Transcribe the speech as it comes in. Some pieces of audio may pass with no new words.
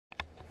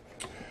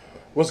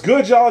What's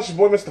good, y'all? It's your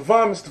boy, Mr.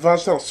 Von. Mr.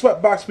 Von's channel,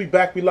 Sweatbox. We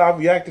back, we live,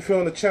 we active here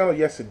on the channel.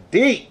 Yes,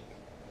 indeed.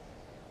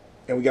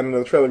 And we got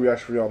another trailer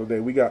reaction for y'all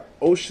today. We got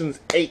Ocean's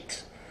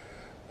 8,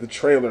 the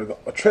trailer.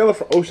 A trailer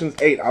for Ocean's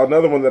 8.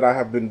 Another one that I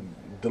have been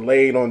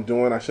delayed on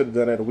doing. I should have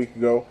done it a week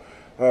ago,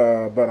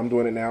 but I'm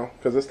doing it now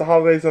because it's the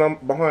holidays and I'm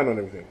behind on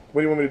everything.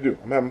 What do you want me to do?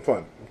 I'm having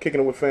fun. I'm kicking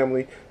it with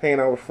family,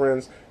 hanging out with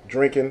friends,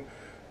 drinking,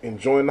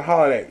 enjoying the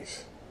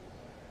holidays.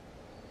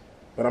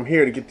 But I'm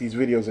here to get these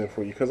videos in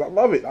for you because I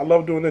love it. I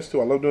love doing this too.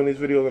 I love doing these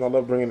videos and I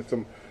love bringing it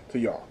to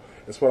y'all.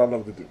 It's what I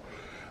love to do.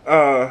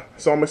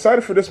 So I'm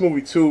excited for this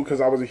movie too because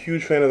I was a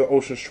huge fan of the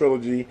Ocean's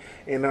trilogy,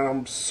 and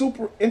I'm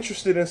super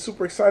interested and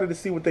super excited to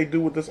see what they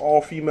do with this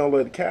all-female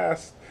led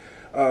cast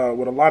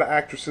with a lot of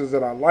actresses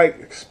that I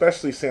like,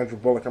 especially Sandra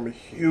Bullock. I'm a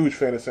huge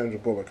fan of Sandra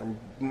Bullock. I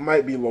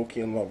might be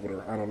low-key in love with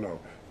her. I don't know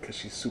because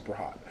she's super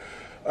hot.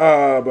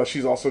 But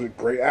she's also a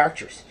great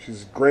actress.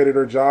 She's great at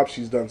her job.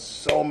 She's done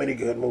so many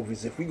good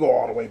movies. If we go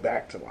all the way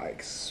back to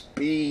like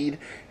Speed,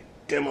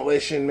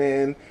 Demolition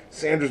Man,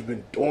 Sandra's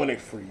been doing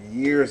it for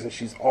years and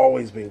she's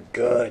always been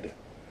good.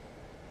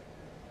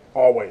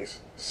 Always.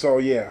 So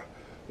yeah,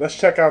 let's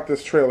check out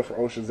this trailer for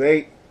Ocean's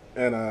 8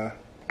 and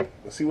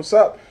let's see what's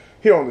up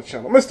here on the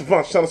channel. Mr.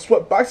 Von's channel,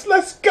 Sweatbox.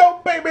 Let's go,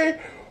 baby!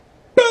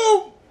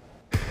 Boom!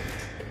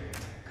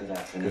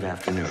 Good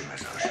afternoon,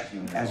 Miss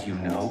Ocean. As you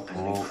know,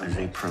 parole is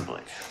a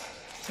privilege.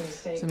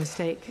 It's a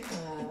mistake,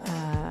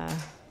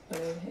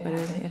 but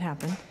it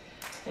happened.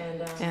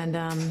 And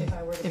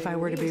if I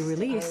were to be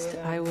released,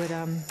 I would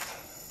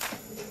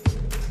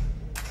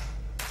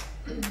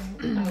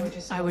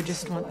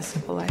just want the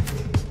simple life.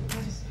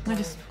 I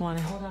just want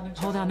to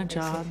hold down a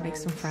job, make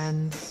some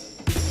friends.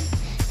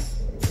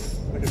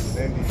 Look at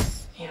Sandy.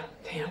 Yeah,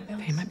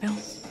 pay my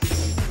bills.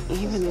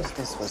 Even if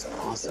this was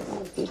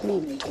possible, you'd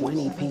need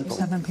 20 people.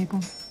 7 people.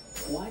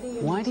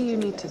 Why do you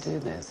need to do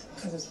this?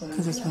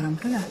 Because it's what I'm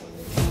good at.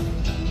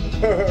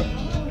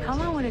 How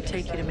long would it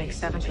take you to make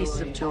 7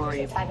 pieces of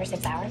jewelry? 5 or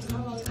 6 hours.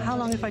 How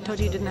long if I told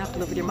you you didn't have to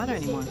live with your mother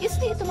anymore?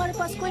 इसलिए तुम्हारे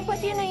पास कोई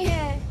पति नहीं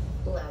है.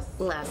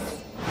 Less.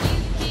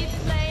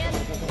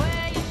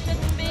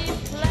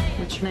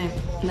 What's your name?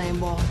 Name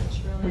Ball.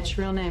 What's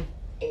your real name?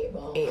 8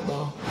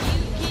 ball.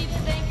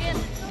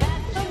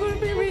 I'm gonna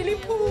be really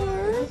poor.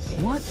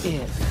 What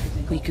if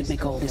we could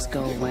make all this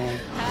go away?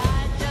 Is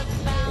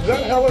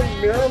that Helen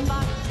Mirren?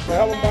 Or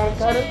Helen Bonham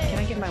Carter? Can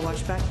I get my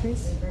watch back,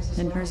 please?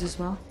 And hers as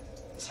well?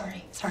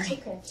 Sorry. It's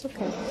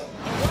okay.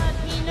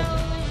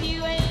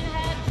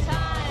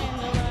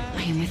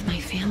 I am with my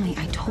family.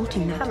 I told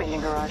you not. Come in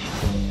your garage.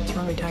 Do you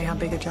want me to tell you how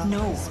big the job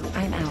No, is?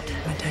 I'm out.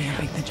 I'll tell you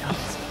how big the job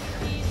is.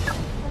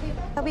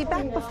 I'll be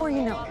back before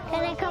you know it.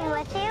 Can I come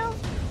with you?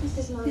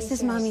 This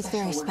is Mommy's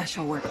very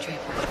special work trip.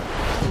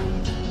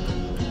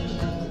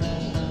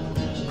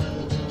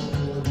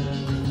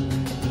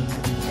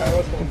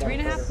 In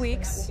 3.5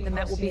 weeks, the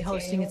Met will be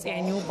hosting its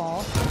annual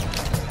ball.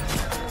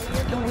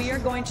 And we are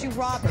going to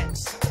rob it.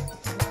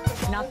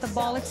 Not the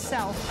ball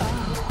itself.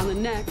 On the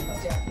neck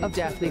of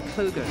Daphne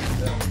Kluger.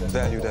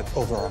 Valued at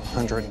over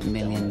 $100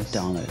 million.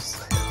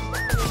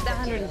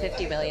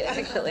 150 million,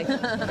 actually.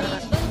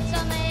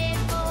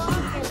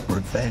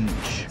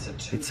 Revenge.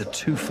 It's a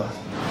twofer.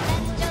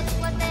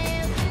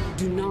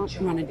 Do not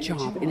run a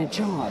job in a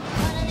job.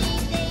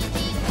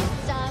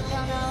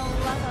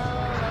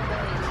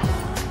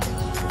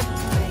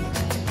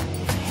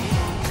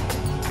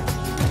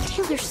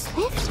 Taylor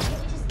Swift?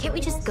 Can't we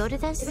just go to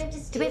this?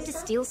 Do we have to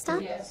steal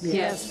stuff?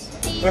 Yes.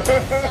 Can't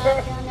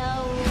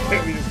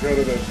we just go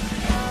to this?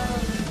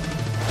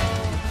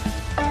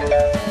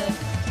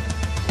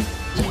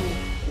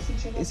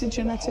 Is it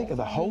genetic? Are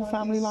the whole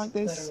family like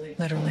this?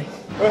 Literally.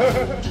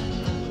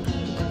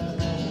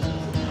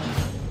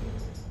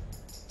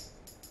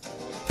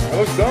 That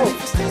looks dope.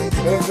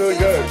 That looks really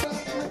good.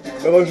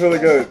 That looks really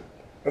good.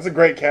 That's a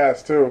great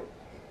cast too.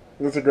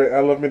 That's a great. I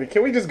love Minnie.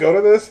 Can we just go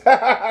to this?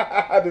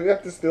 Do we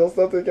have to steal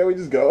something? Can we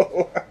just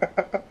go?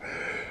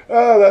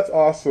 Oh, that's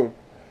awesome.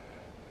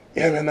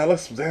 Yeah, man, that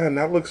looks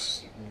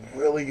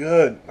really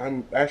good.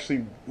 I'm not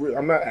actually.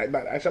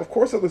 Of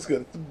course, it looks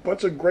good. It's a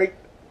bunch of great.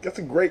 That's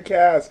a great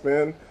的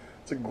man.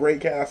 It's a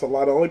great cast. The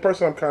only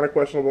person I'm kind of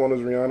questionable on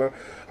is Rihanna.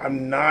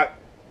 I'm not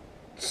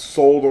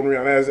sold on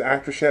Rihanna as an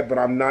actress yet, but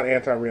I'm not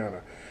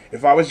anti-Rihanna.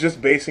 If I was just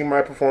basing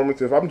my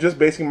performance, if I'm just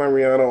basing my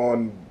Rihanna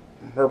on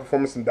her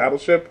performance in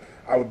Battleship,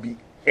 I would be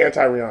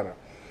anti-Rihanna.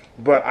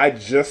 But I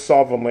just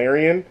saw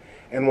Valerian,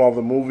 and while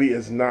the movie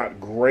is not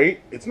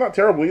great, it's not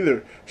terrible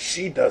either.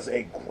 She does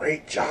a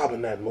great job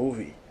in that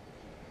movie.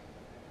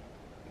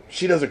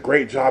 She does a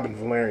great job in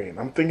Valerian.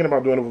 I'm thinking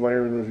about doing a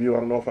Valerian review. I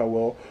don't know if I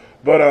will.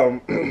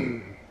 But,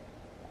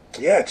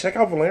 yeah, check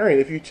out Valerian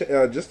if you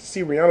just to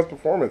see Rihanna's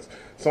performance.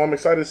 So I'm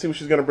excited to see what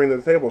she's going to bring to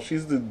the table.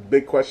 She's the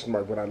big question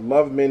mark. But I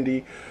love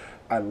Mindy.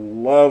 I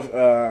love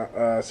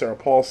Sarah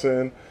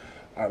Paulson.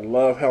 I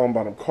love Helen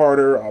Bonham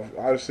Carter.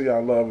 Obviously, I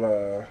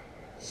love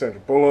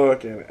Sandra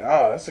Bullock. And,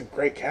 that's a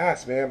great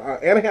cast, man.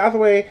 Anne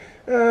Hathaway,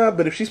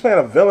 but if she's playing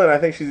a villain, I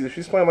think if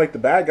she's playing, like, the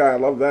bad guy, I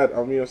love that. You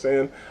know what I'm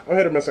saying? I'm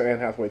hit or miss on Anne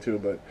Hathaway, too.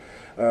 But,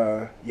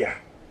 yeah.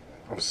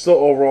 I'm still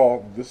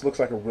overall, this looks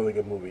like a really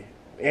good movie.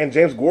 And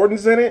James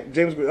Gordon's in it.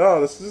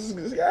 This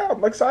is yeah,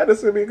 I'm excited. This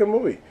is gonna be a good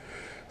movie.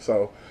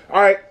 So,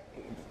 all right,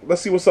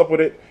 let's see what's up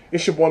with it.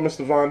 It's your boy,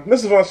 Mr. Von.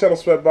 Mr. Von Shadow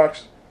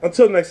Sweatbox.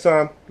 Until next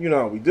time, you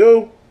know how we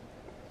do.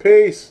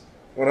 Peace.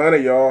 100,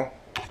 y'all.